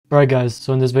Alright guys,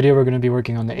 so in this video we're going to be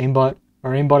working on the aimbot.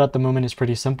 Our aimbot at the moment is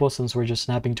pretty simple since we're just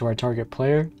snapping to our target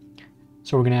player.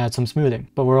 So we're going to add some smoothing.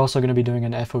 But we're also going to be doing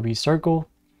an FOV circle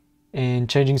and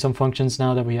changing some functions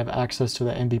now that we have access to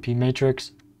the MVP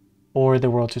matrix or the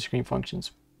world to screen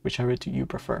functions, whichever you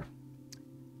prefer.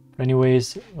 But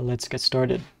anyways, let's get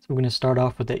started. So we're going to start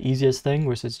off with the easiest thing,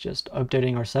 which is just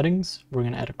updating our settings. We're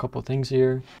going to add a couple things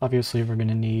here. Obviously we're going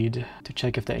to need to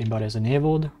check if the aimbot is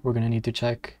enabled. We're going to need to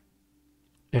check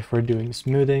if we're doing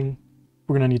smoothing.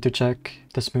 We're going to need to check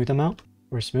the smooth amount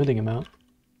or smoothing amount.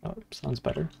 Oh, sounds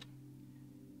better.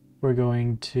 We're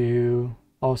going to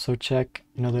also check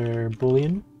another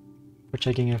boolean. We're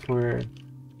checking if we're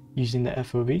using the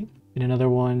FOV. And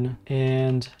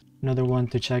another one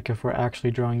to check if we're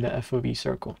actually drawing the FOV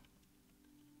circle,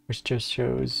 which just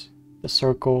shows the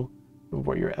circle of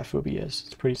what your FOV is.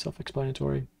 It's pretty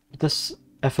self-explanatory. This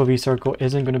FOV circle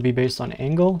isn't going to be based on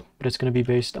angle, but it's going to be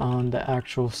based on the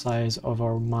actual size of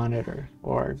our monitor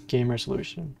or game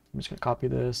resolution. I'm just going to copy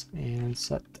this and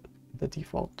set the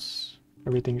defaults.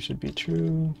 Everything should be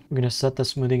true. We're going to set the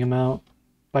smoothing amount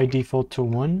by default to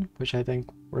 1, which I think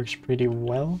works pretty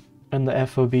well. And the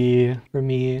FOV for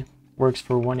me works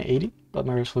for 180, but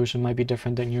my resolution might be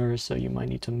different than yours, so you might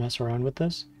need to mess around with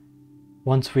this.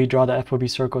 Once we draw the FOV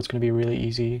circle, it's going to be really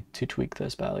easy to tweak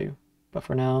this value. But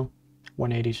for now,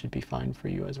 180 should be fine for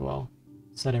you as well.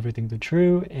 Set everything to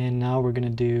true, and now we're going to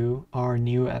do our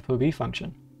new FOV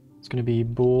function. It's going to be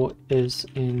bool is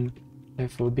in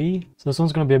FOB. So this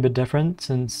one's going to be a bit different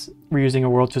since we're using a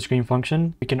world to screen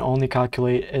function. We can only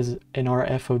calculate as in our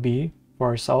FOB for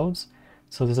ourselves.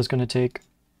 So this is going to take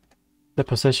the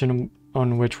position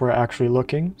on which we're actually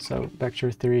looking. So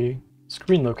vector 3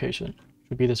 screen location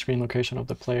would be the screen location of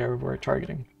the player we're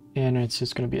targeting. And it's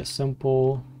just going to be a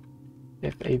simple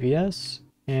if ABS,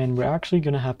 and we're actually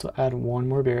going to have to add one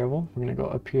more variable. We're going to go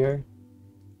up here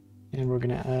and we're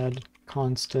going to add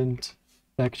constant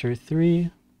vector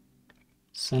 3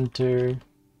 center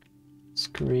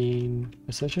screen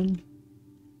position,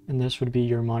 and this would be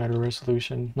your monitor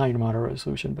resolution, not your monitor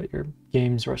resolution, but your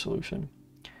game's resolution.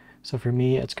 So for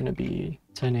me it's going to be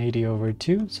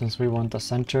 1080/2 since we want the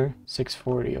center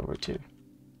 640/2,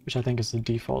 which I think is the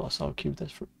default, so I'll keep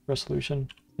this for resolution.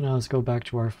 Now let's go back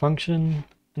to our function,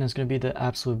 and it's going to be the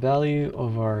absolute value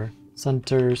of our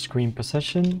center screen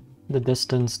position, the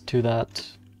distance to that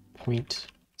point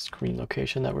screen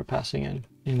location that we're passing in.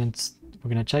 And we're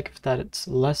going to check if that it's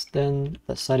less than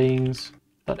the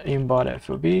settings.aimbot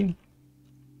FOB.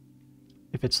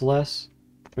 If it's less,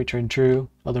 return true,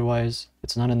 otherwise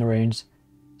it's not in the range,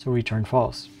 so return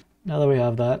false. Now that we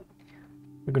have that,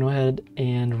 we're going to go ahead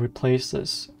and replace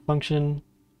this function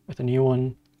with a new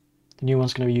one. The new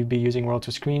one's going to be using world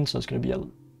to screen, so it's going to be a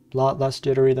lot less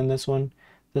jittery than this one.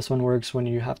 This one works when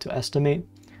you have to estimate,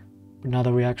 but now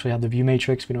that we actually have the view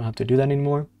matrix, we don't have to do that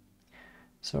anymore.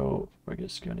 So we're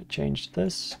just going to change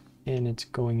this, and it's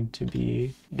going to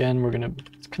be, again,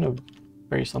 it's kind of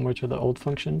very similar to the old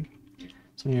function.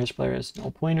 So nearest player is null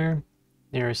pointer,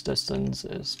 nearest distance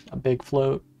is a big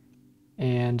float,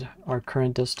 and our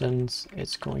current distance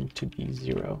is going to be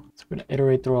 0. So we're going to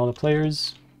iterate through all the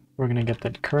players. We're going to get the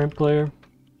current player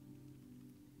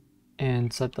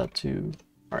and set that to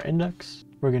our index.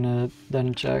 We're going to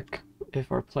then check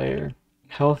if our player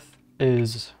health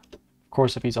is, of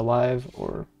course, if he's alive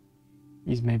or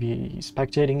he's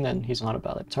spectating, then he's not a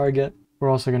valid target.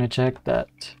 We're also going to check that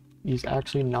he's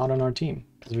actually not on our team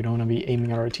because we don't want to be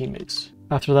aiming at our teammates.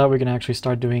 After that, we can actually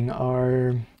start doing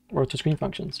our world to screen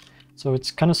functions. So it's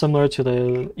kind of similar to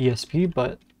the ESP,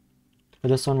 but for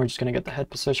this one, we're just going to get the head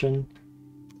position,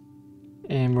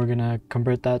 and we're going to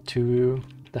convert that to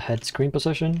the head screen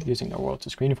position using our world to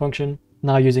screen function.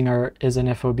 Now using our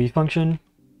isInFOB function,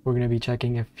 we're going to be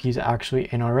checking if he's actually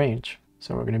in our range.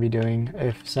 So we're going to be doing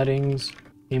if settings,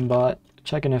 aimbot,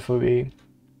 check an FOB,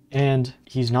 and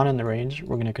he's not in the range,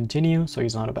 we're going to continue, so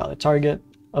he's not a valid target.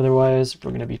 Otherwise,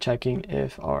 we're going to be checking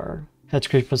if our head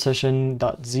screen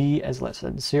position.z is less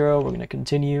than 0, we're going to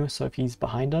continue. So if he's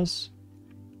behind us,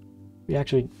 you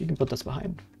can put this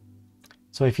behind.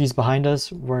 So if he's behind us,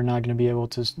 we're not going to be able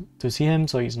to see him,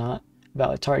 so he's not a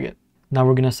valid target. Now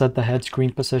we're going to set the head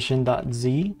screen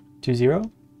position.z to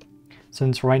 0.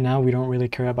 Since right now we don't really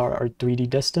care about our 3D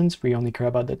distance, we only care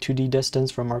about the 2D distance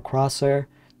from our crosshair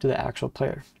to the actual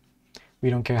player. We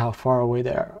don't care how far away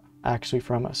they are actually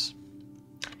from us.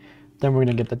 Then we're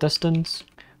going to get the distance,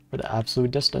 or the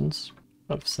absolute distance,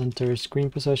 of center screen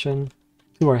position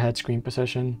to our head screen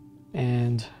position,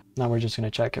 and now we're just going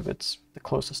to check if it's the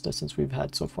closest distance we've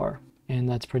had so far. And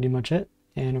that's pretty much it.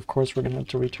 And of course we're going to have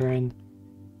to return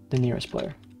the nearest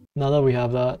player. Now that we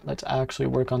have that, let's actually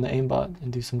work on the aimbot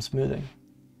and do some smoothing.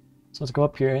 So let's go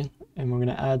up here and we're going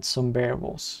to add some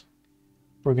variables.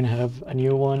 We're going to have a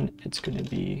new one. It's going to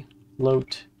be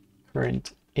float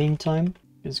current aim time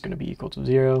is going to be equal to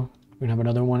 0. We're going to have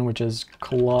another one which is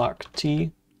clock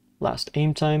t last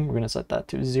aim time. We're going to set that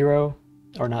to 0,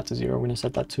 or not to 0. We're going to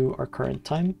set that to our current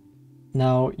time.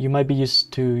 Now you might be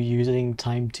used to using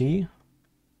time t,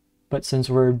 but since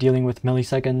we're dealing with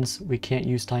milliseconds, we can't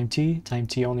use time t. Time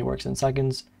t only works in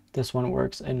seconds. This one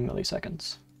works in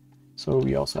milliseconds. So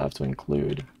we also have to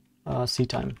include c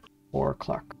time or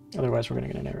clock. Otherwise we're going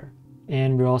to get an error.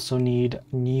 And we also need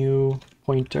a new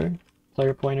pointer,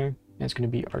 player pointer, and it's going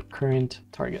to be our current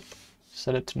target.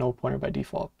 Set it to null pointer by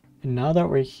default. And now that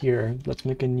we're here, let's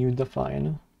make a new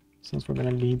define, since we're going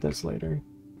to need this later.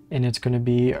 And it's going to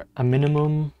be a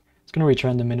minimum. It's going to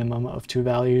return the minimum of 2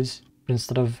 values. But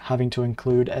instead of having to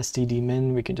include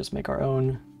stdmin, we can just make our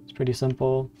own. It's pretty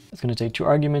simple. It's going to take 2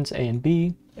 arguments, a and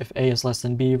b. If a is less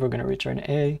than b, we're going to return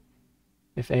a.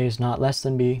 If a is not less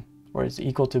than b, or is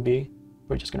equal to b,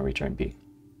 we're just going to return b.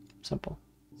 Simple.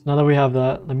 So now that we have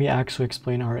that, let me actually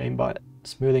explain how our aimbot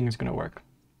smoothing is going to work.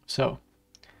 So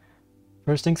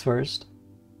first things first,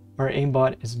 our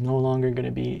aimbot is no longer going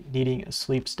to be needing a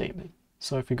sleep statement.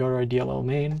 So if we go to our DLL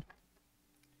main,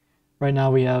 right now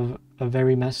we have a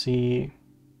very messy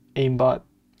aimbot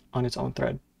on its own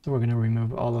thread. So we're going to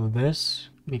remove all of this.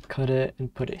 We cut it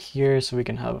and put it here so we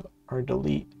can have our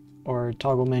delete or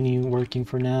toggle menu working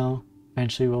for now.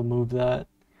 Eventually we'll move that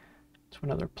to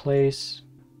another place.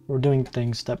 We're doing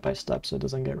things step by step so it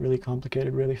doesn't get really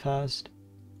complicated really fast.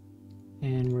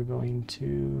 And we're going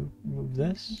to move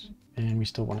this. And we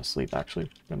still want to sleep actually.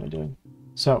 What am I doing?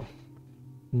 So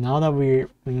now that we're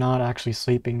not actually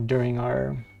sleeping during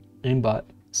our aimbot,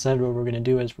 instead what we're going to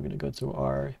do is we're going to go to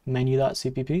our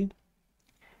menu.cpp,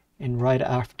 and right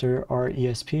after our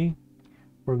ESP,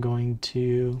 we're going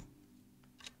to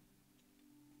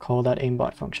call that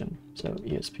aimbot function. So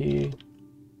ESP,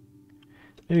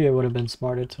 maybe it would have been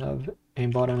smarter to have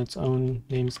aimbot on its own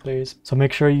namespace. So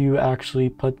make sure you actually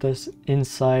put this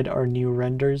inside our new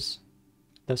renders,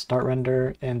 the start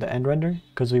render and the end render,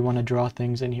 because we want to draw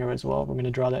things in here as well. We're going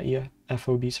to draw that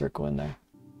FOB circle in there.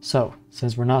 So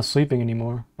since we're not sleeping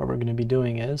anymore, what we're going to be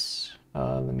doing is,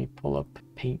 let me pull up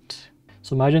paint.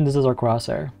 So imagine this is our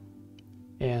crosshair,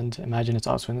 and imagine it's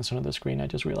also in the center of the screen, I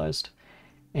just realized.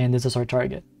 And this is our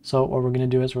target. So what we're going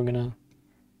to do is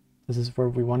this is where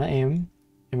we want to aim,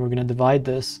 and we're going to divide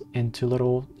this into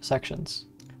little sections.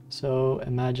 So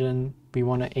imagine we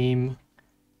want to aim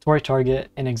to our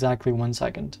target in exactly 1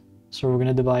 second. So we're going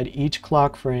to divide each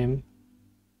clock frame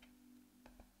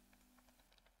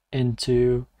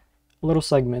into little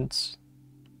segments.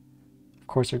 Of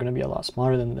course, they're going to be a lot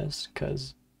smaller than this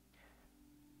because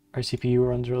our CPU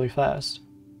runs really fast.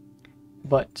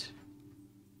 But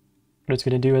what it's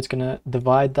going to do, it's going to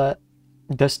divide that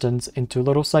distance into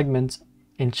little segments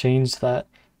and change that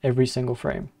every single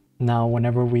frame. Now,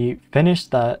 whenever we finish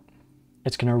that,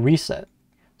 it's going to reset.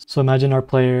 So imagine our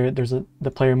player,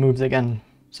 the player moves again.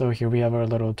 So here we have our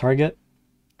little target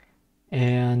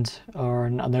and our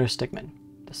another stickman.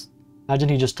 Imagine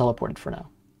he just teleported for now.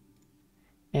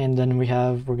 And then we're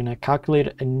going to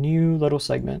calculate a new little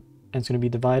segment, and it's going to be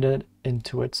divided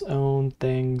into its own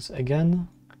things again.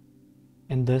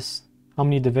 And this, how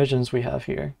many divisions we have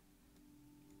here,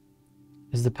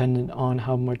 is dependent on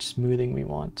how much smoothing we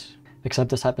want. Except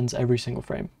this happens every single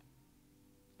frame,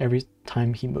 every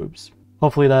time he moves.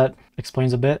 Hopefully that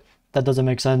explains a bit. That doesn't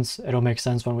make sense. It'll make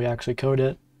sense when we actually code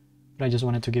it. But I just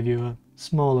wanted to give you a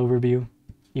small overview,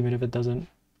 even if it doesn't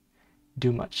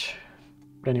do much.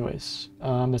 But anyways,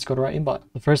 let's go to our aimbot.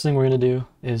 The first thing we're going to do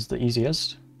is the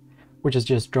easiest, which is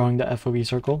just drawing the FOV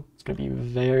circle. It's going to be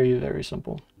very, very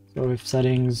simple. So if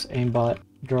settings, aimbot,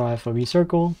 draw FOV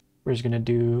circle, we're just going to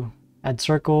do add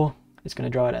circle. It's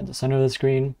going to draw it at the center of the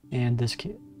screen, and this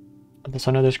at the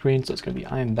center of the screen, so it's going to be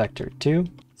imvector2,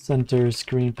 center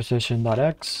screen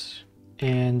position.x,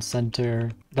 and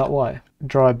center.y.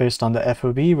 Draw it based on the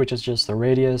FOB, which is just the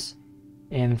radius,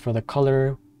 and for the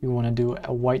color, we want to do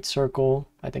a white circle.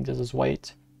 I think this is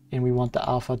white, and we want the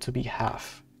alpha to be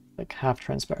half, like half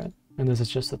transparent. And this is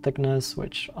just the thickness,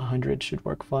 which 100 should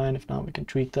work fine. If not, we can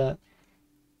tweak that.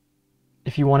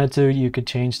 If you wanted to, you could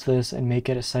change this and make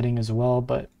it a setting as well,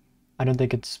 but I don't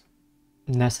think it's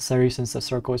necessary since the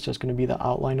circle is just going to be the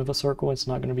outline of a circle. It's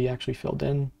not going to be actually filled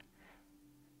in,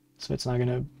 so it's not going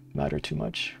to matter too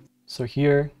much. So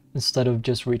here, instead of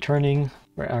just returning,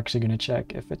 we're actually going to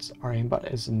check if our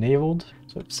aimbot is enabled.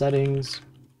 So if settings,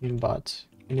 aimbot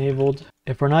enabled.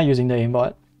 If we're not using the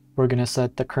aimbot, we're going to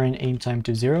set the current aim time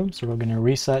to 0. So we're going to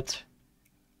reset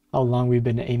how long we've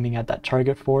been aiming at that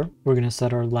target for. We're going to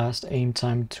set our last aim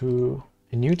time to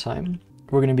a new time.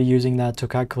 We're going to be using that to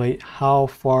calculate how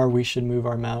far we should move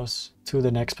our mouse to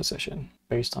the next position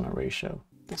based on a ratio.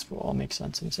 This will all make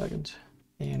sense in a second.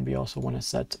 And we also want to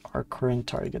set our current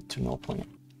target to null point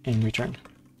in return,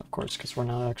 of course, because we're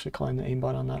not actually calling the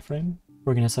aimbot on that frame.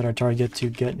 We're going to set our target to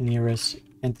get nearest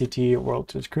entity world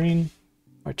to screen.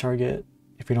 Our target,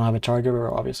 if we don't have a target,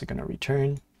 we're obviously going to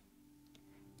return.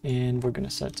 And we're going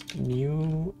to set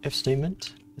new if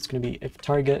statement. It's going to be if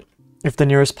target. If the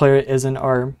nearest player isn't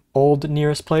our old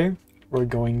nearest player, we're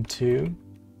going to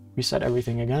reset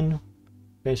everything again.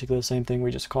 Basically the same thing we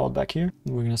just called back here.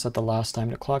 We're going to set the last time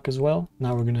to clock as well.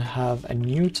 Now we're going to have a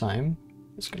new time.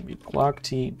 It's going to be clock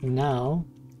t now.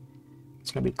 It's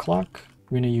going to be clock.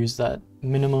 We're going to use that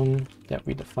minimum that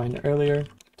we defined earlier,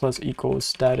 plus equals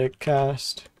static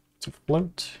cast to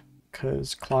float,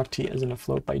 because clock t isn't a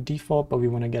float by default, but we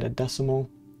want to get a decimal.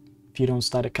 If you don't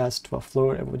static cast to a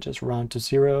float, it would just round to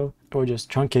 0, or just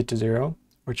truncate to 0,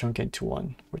 or truncate to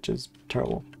 1, which is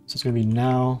terrible. So it's going to be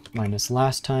now minus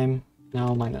last time,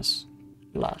 now minus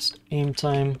last aim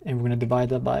time, and we're going to divide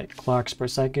that by clocks per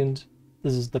second.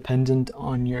 This is dependent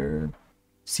on your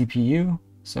CPU,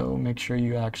 so make sure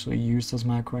you actually use this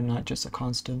macro and not just a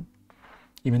constant.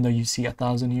 Even though you see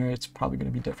 1,000 here, it's probably going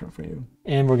to be different for you.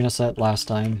 And we're going to set last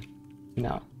time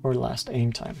now, or last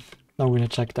aim time. Now we're going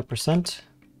to check the percent.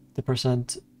 The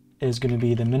percent is going to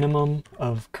be the minimum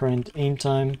of current aim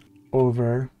time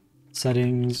over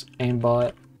settings,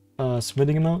 aimbot,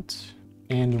 smoothing amount,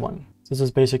 and 1. This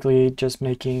is basically just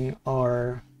making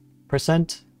our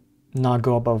percent not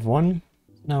go above 1.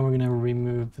 Now we're going to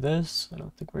remove this. I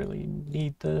don't think we really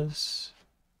need this.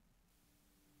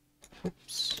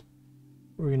 Oops.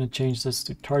 We're going to change this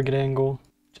to target angle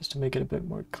just to make it a bit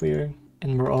more clear.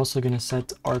 And we're also going to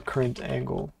set our current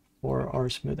angle for our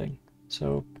smoothing.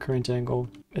 So current angle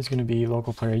is going to be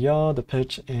local player yaw, the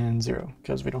pitch, and 0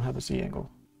 because we don't have a Z angle.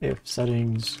 If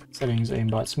settings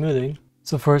aimbot smoothing.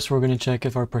 So first we're going to check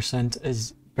if our percent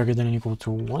is bigger than or equal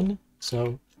to 1.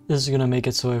 So this is going to make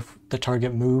it so if the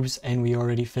target moves and we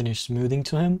already finished smoothing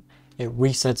to him, it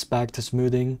resets back to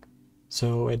smoothing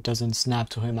so it doesn't snap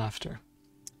to him after.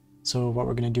 So what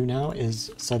we're going to do now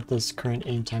is set this current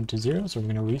aim time to 0, so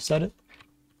we're going to reset it.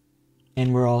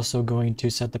 And we're also going to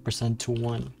set the percent to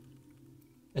 1.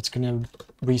 It's going to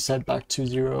reset back to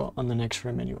 0 on the next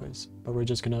frame anyways, but we're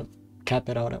just going to cap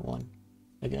it out at 1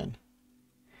 again.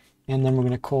 And then we're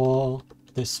going to call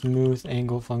this smooth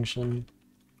angle function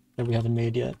that we haven't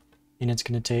made yet. And it's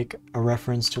going to take a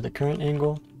reference to the current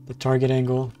angle, the target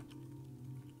angle,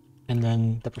 and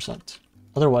then the percent.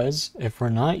 Otherwise, if we're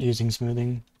not using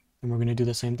smoothing, then we're going to do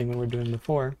the same thing we were doing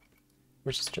before,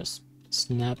 which is just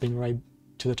snapping right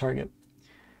to the target.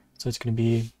 So it's going to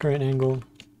be current angle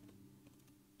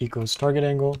equals target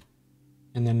angle,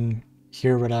 and then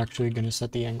here we're actually going to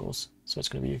set the angles. So it's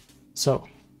going to be, so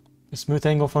the smooth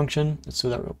angle function, let's do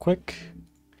that real quick.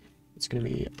 It's going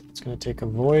to take a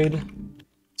void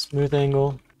smooth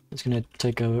angle. It's going to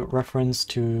take a reference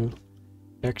to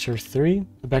vector 3,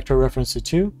 the vector reference to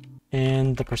 2,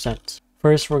 and the percent.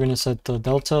 First, we're going to set the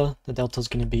delta. The delta is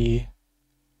going to be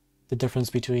the difference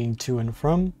between to and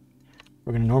from.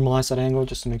 We're going to normalize that angle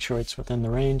just to make sure it's within the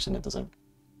range and it doesn't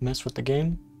mess with the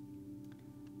game.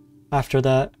 After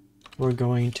that, we're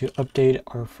going to update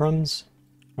our froms,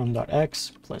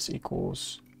 from.x plus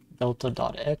equals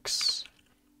delta.x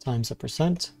times the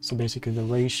percent. So basically the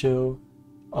ratio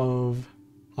of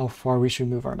how far we should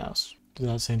move our mouse. Do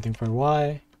that same thing for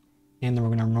y, and then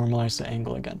we're going to normalize the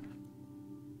angle again.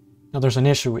 Now there's an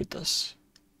issue with this.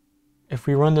 If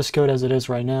we run this code as it is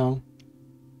right now,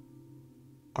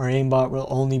 our aimbot will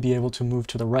only be able to move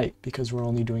to the right because we're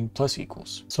only doing plus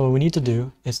equals. So what we need to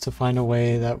do is to find a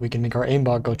way that we can make our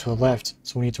aimbot go to the left.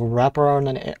 So we need to wrap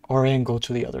around our angle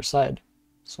to the other side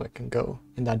so it can go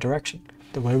in that direction.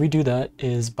 The way we do that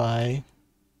is by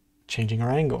changing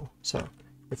our angle. So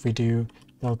if we do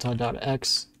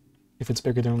delta.x, if it's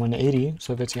bigger than 180,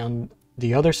 so if it's on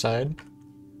the other side,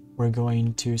 we're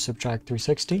going to subtract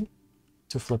 360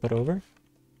 to flip it over.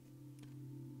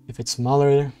 If it's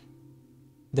smaller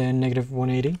than negative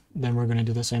 180, then we're going to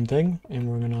do the same thing and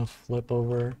we're going to flip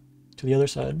over to the other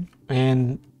side.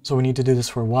 And so we need to do this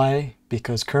for y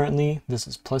because currently this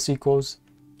is plus equals,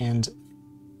 and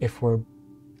if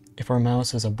our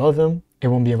mouse is above him, it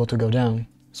won't be able to go down.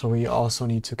 So we also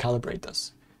need to calibrate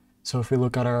this. So if we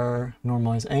look at our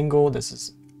normalized angle, this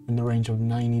is in the range of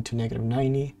 90 to negative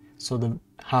 90. So the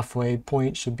halfway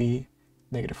point should be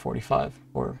negative 45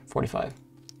 or 45.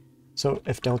 So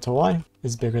if delta y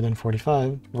is bigger than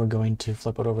 45, we're going to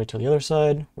flip it over to the other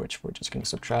side, which we're just going to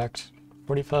subtract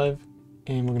 45,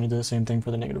 and we're going to do the same thing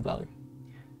for the negative value.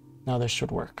 Now this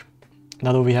should work.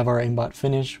 Now that we have our aimbot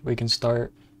finished, we can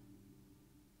start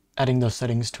adding those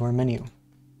settings to our menu.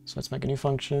 So let's make a new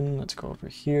function. Let's go over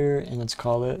here and let's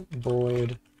call it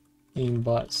void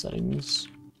aimbot settings.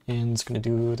 And it's going to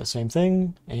do the same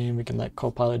thing. And we can let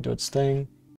Copilot do its thing.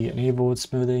 Enable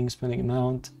smoothing, smoothing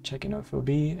amount, checking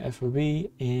FOV,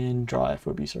 and draw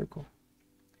FOV circle.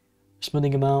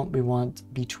 Smoothing amount, we want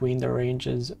between the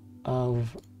ranges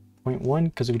of 0.1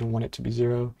 because we don't want it to be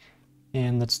 0.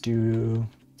 And let's do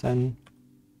 10.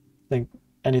 I think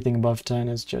anything above 10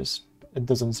 is just, it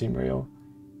doesn't seem real.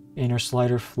 And our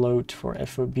slider float for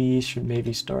FOV should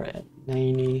maybe start at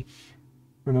 90.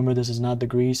 Remember, this is not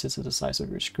degrees, this is the size of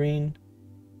your screen.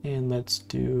 And let's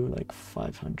do like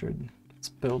 500. Let's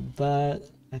build that.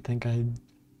 I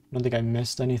don't think I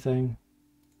missed anything.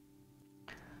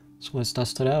 So let's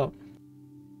test it out.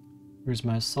 Here's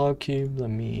my solid cube. Let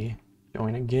me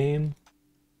join a game.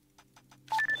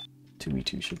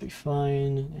 2v2 should be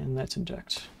fine. And let's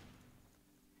inject.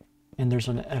 And there's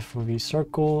an FOV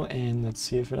circle, and let's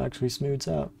see if it actually smooths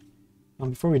out.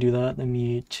 Before we do that, let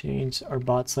me change our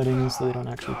bot settings so they don't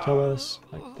actually kill us,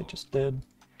 like they just did.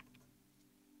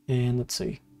 And let's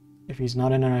see. If he's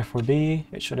not in an F4B,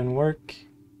 it shouldn't work.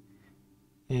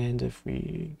 And if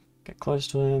we get close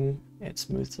to him, it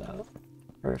smooths out.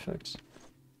 Perfect.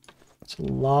 It's a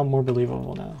lot more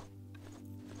believable now.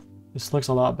 This looks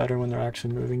a lot better when they're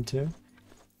actually moving too.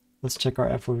 Let's check our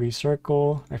FOV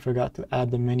circle. I forgot to add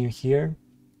the menu here,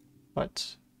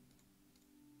 but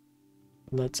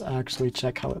let's actually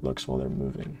check how it looks while they're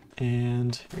moving.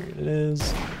 And here it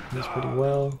is. Moves pretty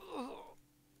well.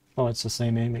 Oh, it's the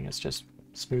same aiming, it's just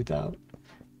smoothed out.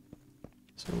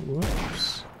 So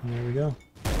whoops, and there we go.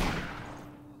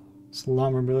 It's a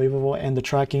lot more believable, and the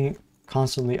tracking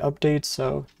constantly updates,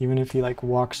 so even if he like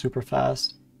walks super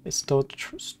fast, it still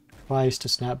tries to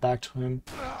snap back to him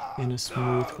in a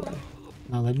smooth way.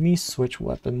 Now let me switch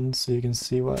weapons so you can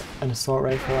see what an assault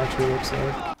rifle actually looks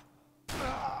like.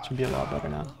 Should be a lot better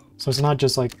now. So it's not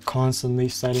just like constantly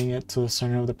setting it to the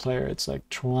center of the player, it's like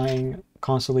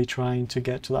constantly trying to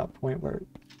get to that point where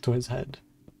to his head.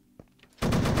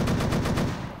 If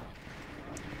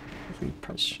we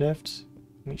press shift,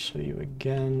 let me show you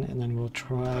again, and then we'll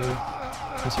try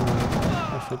messing around with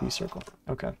the FOV circle.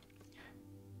 Okay.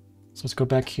 So let's go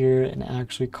back here and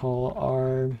actually call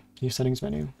our new settings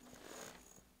menu.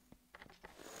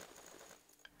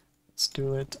 Let's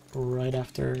do it right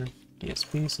after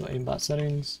ESP, so aimbot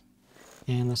settings.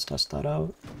 And let's test that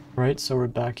out. Right, so we're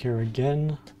back here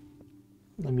again.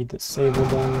 Let me disable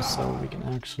them so we can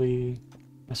actually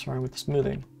mess around with the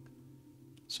smoothing.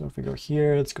 So if we go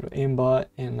here, let's go to aimbot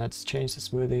and let's change the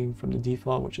smoothing from the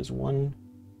default, which is 1,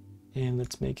 and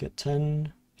let's make it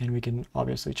 10. And we can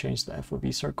obviously change the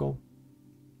FOV circle.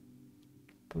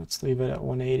 But let's leave it at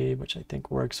 180, which I think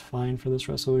works fine for this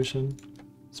resolution.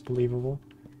 It's believable.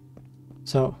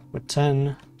 So with 10,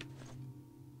 it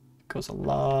goes a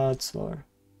lot slower.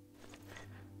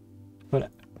 But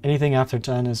anything after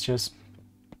 10 is just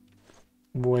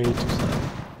way too slow.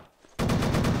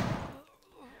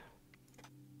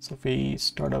 So if we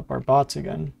start up our bots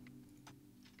again,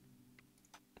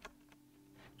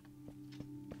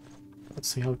 let's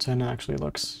see how 10 actually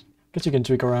looks. I guess you can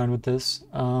tweak around with this.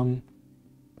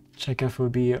 Check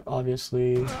FOB,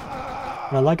 obviously.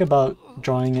 What I like about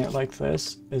drawing it like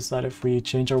this is that if we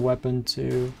change our weapon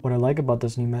to... What I like about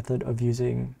this new method of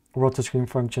using roll-to-screen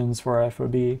functions for our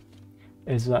FOB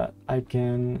is that it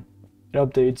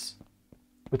updates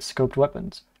with scoped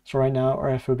weapons. So right now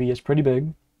our FOB is pretty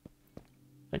big,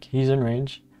 like he's in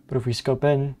range, but if we scope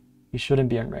in, he shouldn't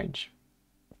be in range.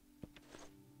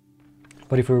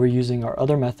 But if we were using our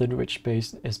other method, which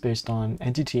is based on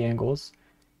entity angles,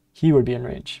 he would be in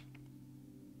range.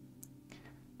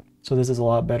 So this is a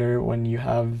lot better when you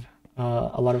have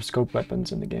a lot of scoped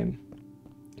weapons in the game.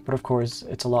 But of course,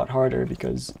 it's a lot harder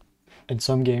because in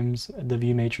some games, the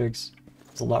view matrix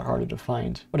is a lot harder to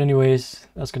find. But anyways,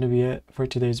 that's going to be it for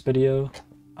today's video.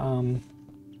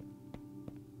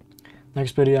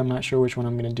 Next video, I'm not sure which one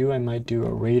I'm going to do. I might do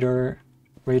a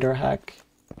radar hack,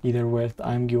 either with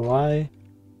IMGUI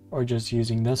or just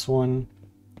using this one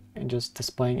and just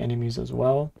displaying enemies as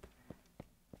well.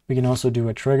 We can also do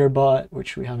a trigger bot,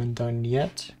 which we haven't done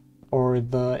yet, or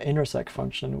the intersect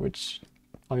function, which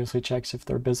obviously checks if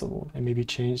they're visible, and maybe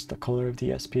change the color of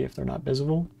the ESP if they're not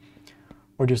visible,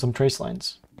 or do some trace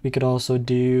lines. We could also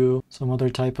do some other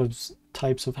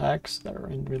types of hacks that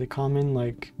are really common,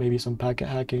 like maybe some packet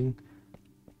hacking,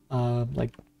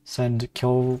 like send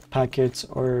kill packets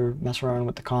or mess around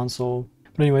with the console.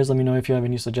 But anyways, let me know if you have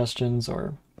any suggestions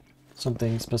or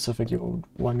something specific you would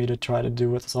want me to try to do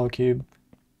with the Solid Cube.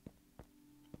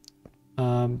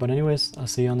 But anyways, I'll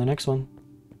see you on the next one.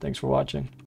 Thanks for watching.